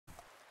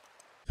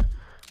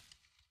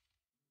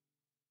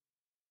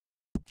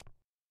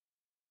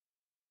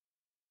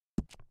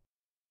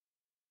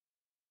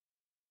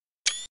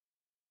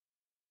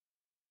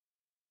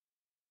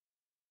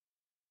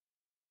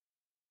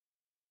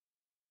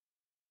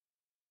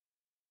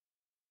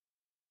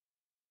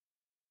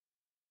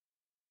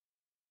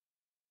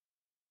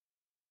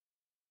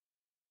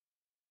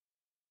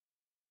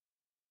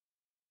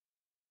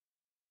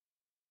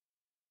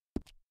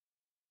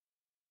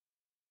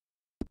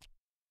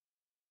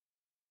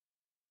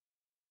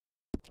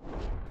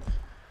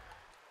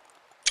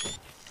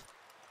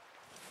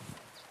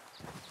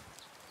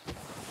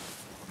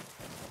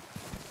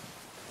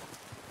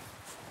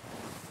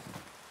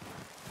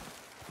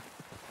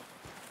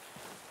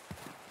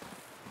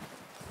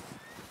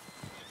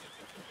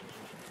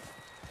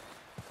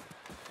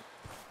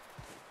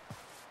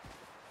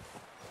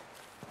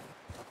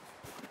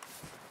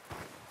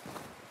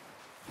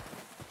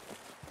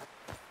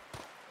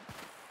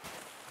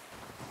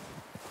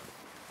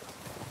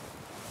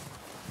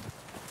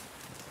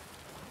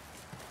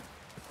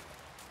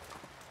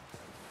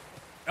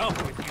Up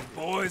with you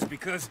boys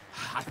because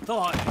I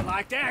thought you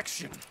liked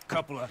action.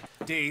 Couple of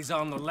days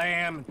on the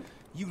lam, and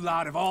you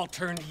lot have all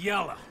turned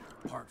yellow.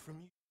 Apart from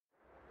you.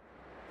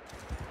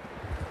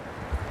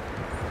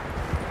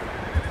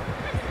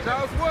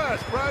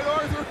 Southwest, right,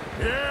 Arthur?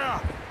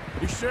 Yeah.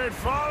 He said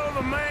follow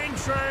the main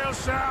trail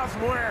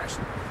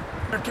southwest.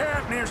 They're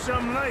camped near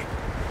some lake.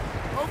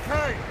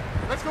 Okay,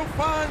 let's go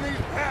find these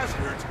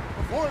bastards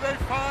before they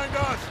find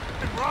us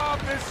and rob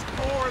this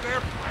store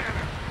they're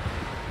planning.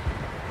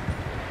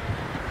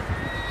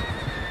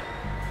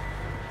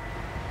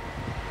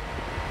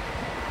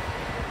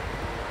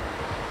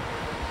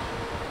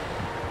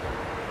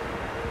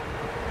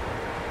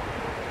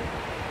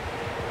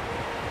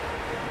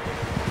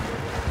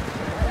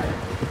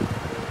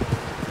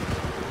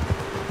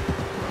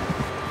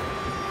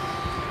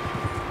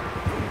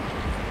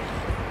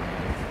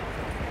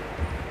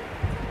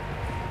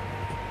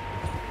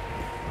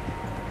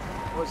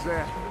 What's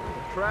that?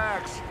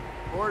 Tracks.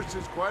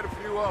 Horses, quite a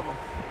few of them.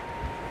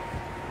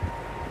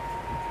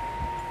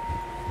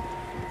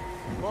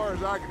 As far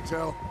as I can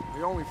tell,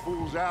 the only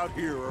fools out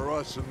here are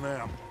us and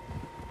them.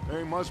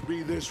 They must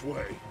be this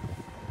way.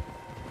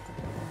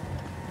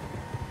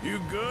 You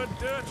good,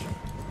 Dutch?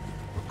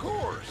 Of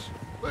course.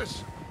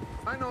 Listen,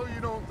 I know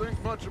you don't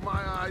think much of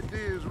my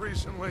ideas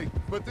recently,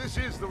 but this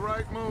is the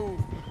right move.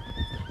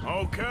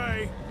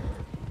 Okay.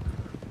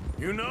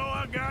 You know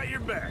I got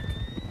your back.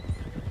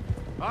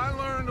 I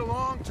learned a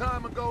long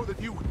time ago that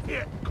you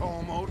hit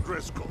Colm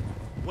O'Driscoll.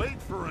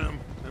 Wait for him,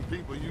 and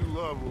people you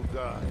love will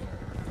die.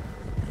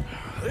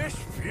 This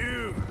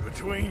feud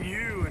between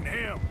you and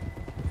him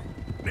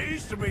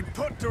needs to be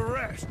put to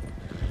rest,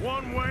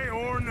 one way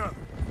or another.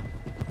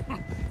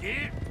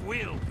 It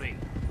will be.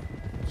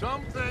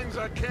 Some things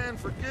I can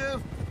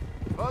forgive,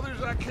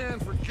 others I can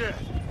forget.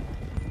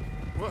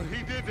 What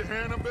he did to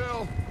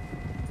Annabelle,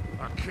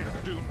 I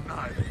can't do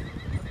neither.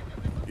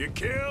 You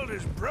killed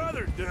his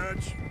brother,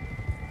 Dutch.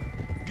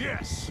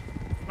 Yes,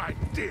 I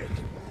did.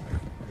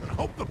 And I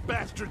hope the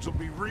bastards will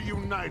be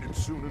reunited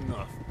soon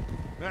enough.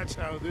 That's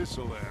how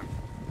this'll end.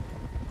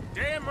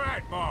 Damn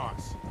right,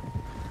 boss.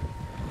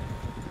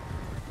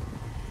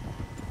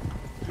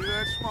 See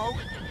that smoke?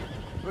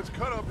 Let's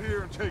cut up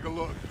here and take a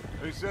look.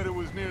 They said it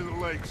was near the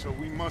lake, so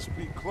we must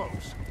be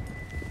close.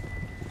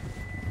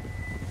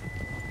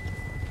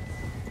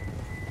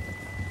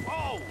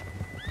 Whoa!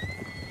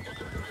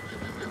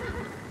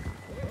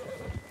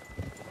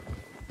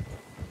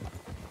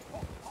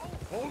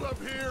 Hold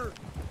up here!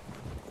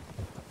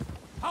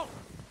 Oh!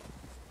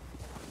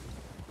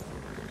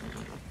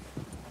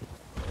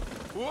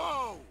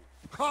 Whoa!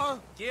 Huh?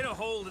 Get a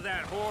hold of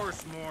that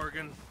horse,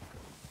 Morgan.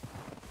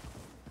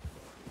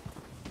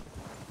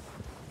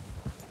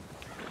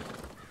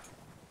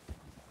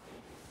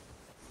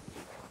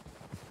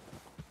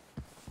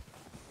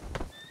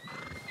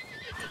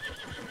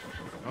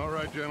 All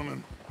right,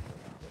 gentlemen.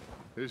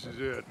 This is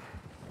it.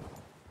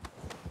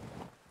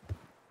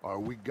 Are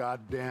we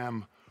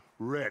goddamn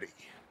ready?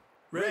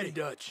 Ready,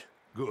 Dutch.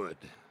 Good.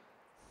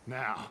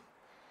 Now,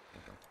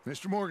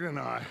 Mr. Morgan and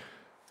I,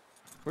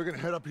 we're gonna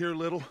head up here a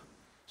little,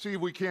 see if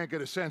we can't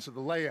get a sense of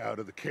the layout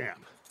of the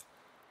camp.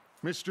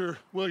 Mr.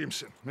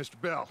 Williamson, Mr.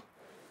 Bell,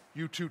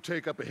 you two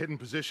take up a hidden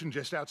position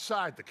just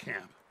outside the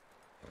camp.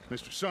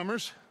 Mr.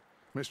 Summers,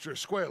 Mr.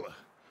 Escuela,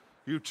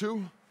 you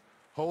two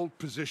hold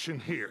position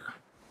here.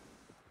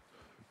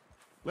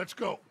 Let's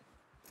go.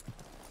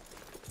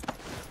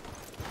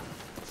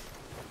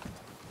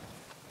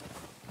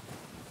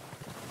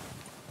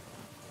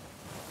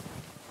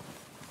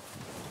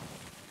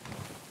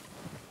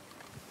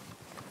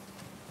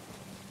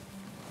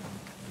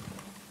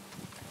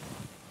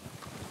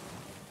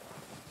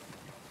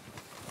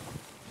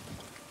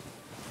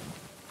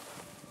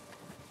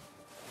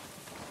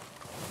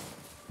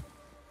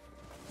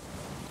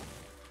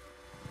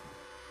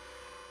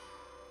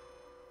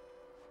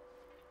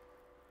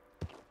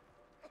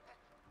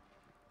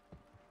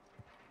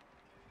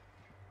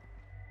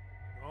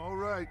 All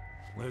right,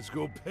 let's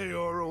go pay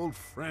our old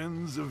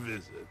friends a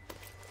visit.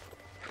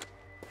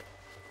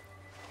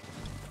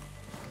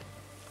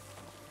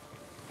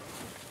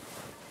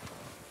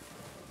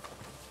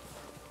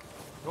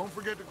 Don't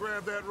forget to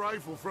grab that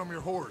rifle from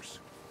your horse.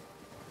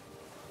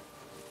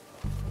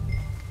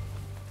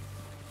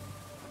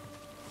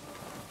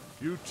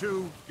 You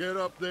two, get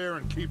up there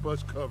and keep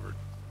us covered.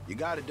 You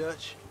got it,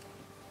 Dutch.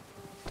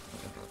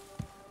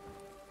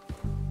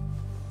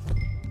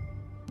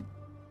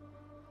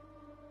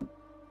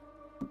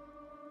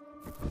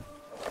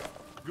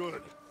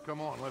 Good. Come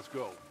on, let's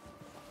go.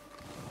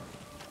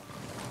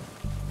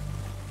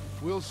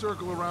 We'll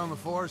circle around the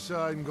far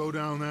side and go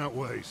down that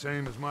way,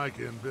 same as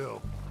Micah and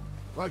Bill.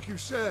 Like you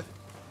said,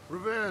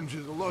 revenge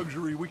is a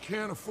luxury we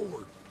can't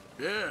afford.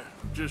 Yeah,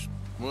 just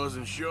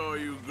wasn't sure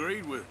you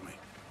agreed with me.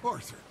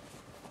 Arthur.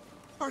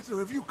 Arthur,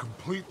 have you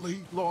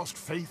completely lost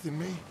faith in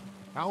me?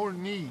 Our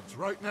needs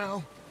right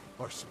now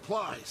are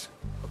supplies,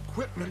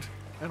 equipment,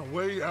 and a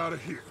way out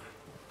of here.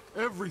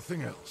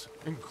 Everything else,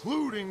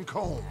 including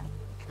Colm,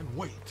 can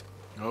wait.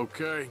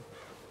 Okay.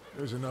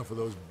 There's enough of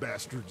those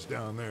bastards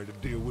down there to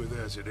deal with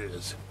as it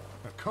is.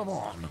 Now, come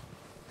on.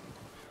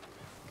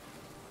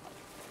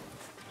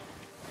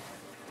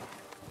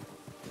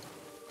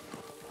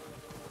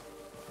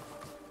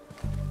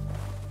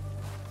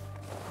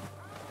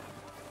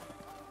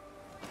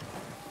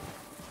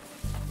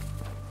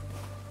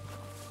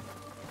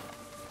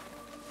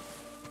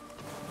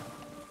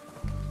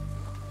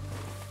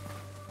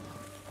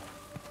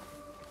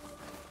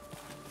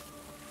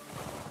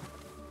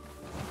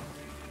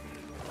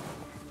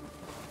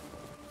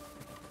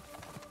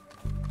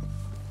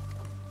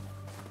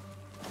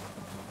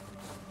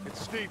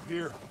 It's steep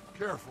here.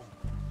 Careful.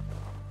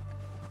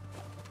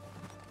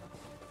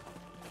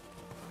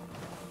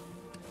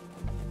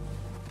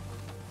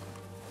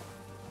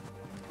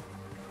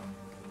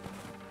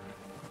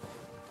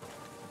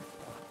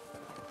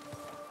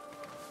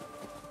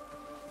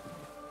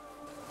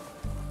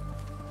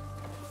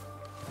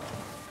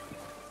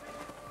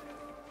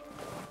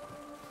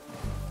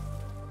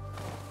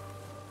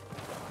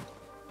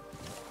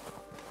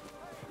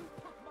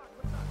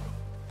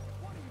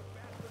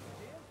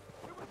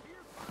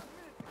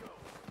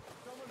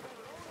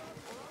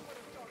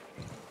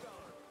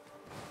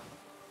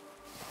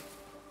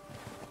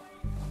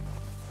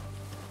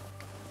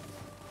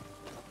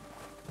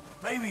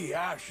 Maybe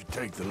I should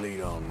take the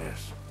lead on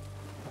this.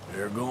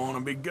 They're going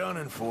to be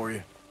gunning for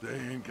you. They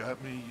ain't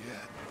got me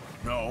yet.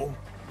 No,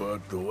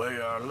 but the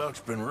way our luck's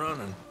been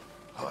running...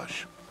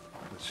 Hush.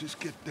 Let's just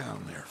get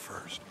down there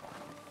first.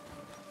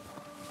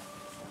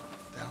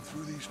 Down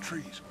through these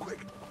trees, quick.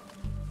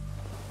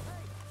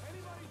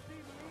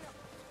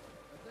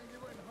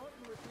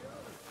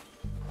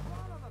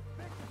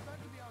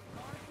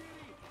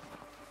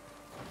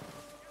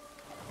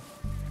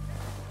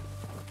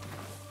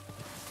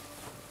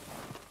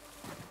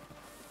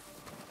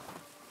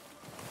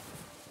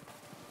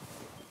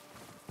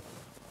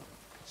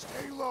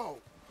 Stay low.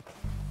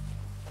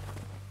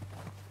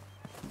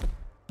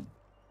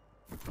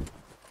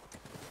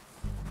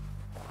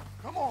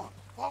 Come on,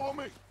 follow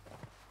me.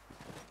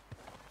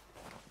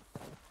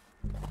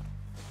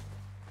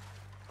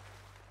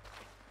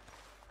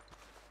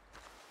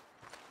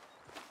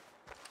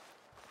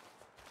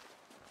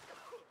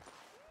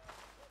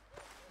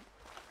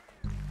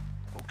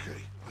 Okay,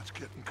 let's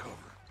get in cover.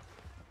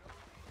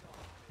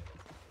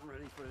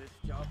 Ready for this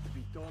job to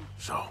be done?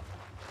 So,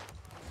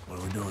 what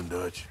are we doing,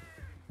 Dutch?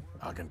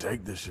 I can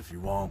take this if you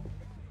want.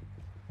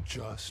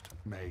 Just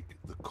make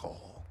the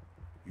call.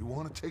 You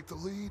want to take the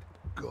lead?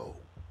 Go.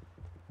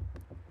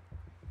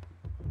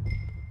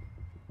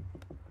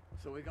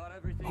 So we got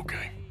everything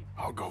Okay, we need.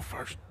 I'll go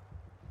first.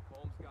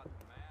 Colm's got the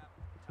map,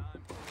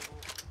 timetable,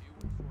 you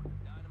were sorting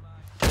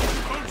dynamite.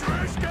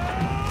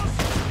 Patriska!